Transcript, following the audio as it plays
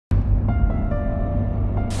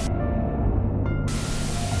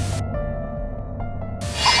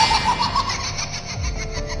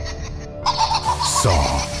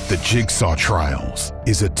Jigsaw Trials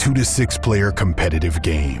is a 2 to 6 player competitive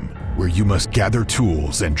game where you must gather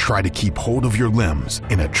tools and try to keep hold of your limbs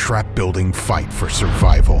in a trap-building fight for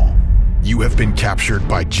survival. You have been captured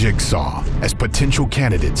by Jigsaw as potential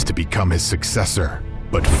candidates to become his successor,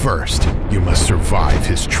 but first, you must survive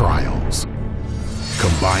his trials.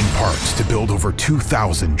 Combine parts to build over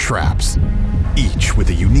 2,000 traps, each with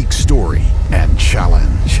a unique story and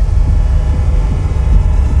challenge.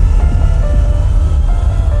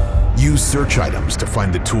 Use search items to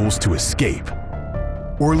find the tools to escape,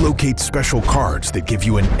 or locate special cards that give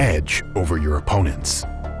you an edge over your opponents.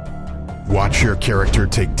 Watch your character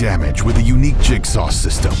take damage with a unique jigsaw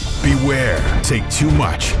system. Beware, take too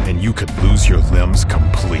much and you could lose your limbs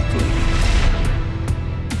completely.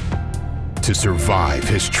 To survive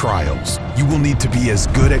his trials, you will need to be as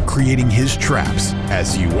good at creating his traps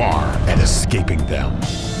as you are at escaping them.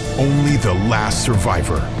 Only the last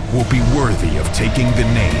survivor will be worthy of taking the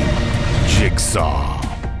name Jigsaw.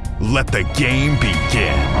 Let the game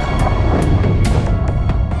begin.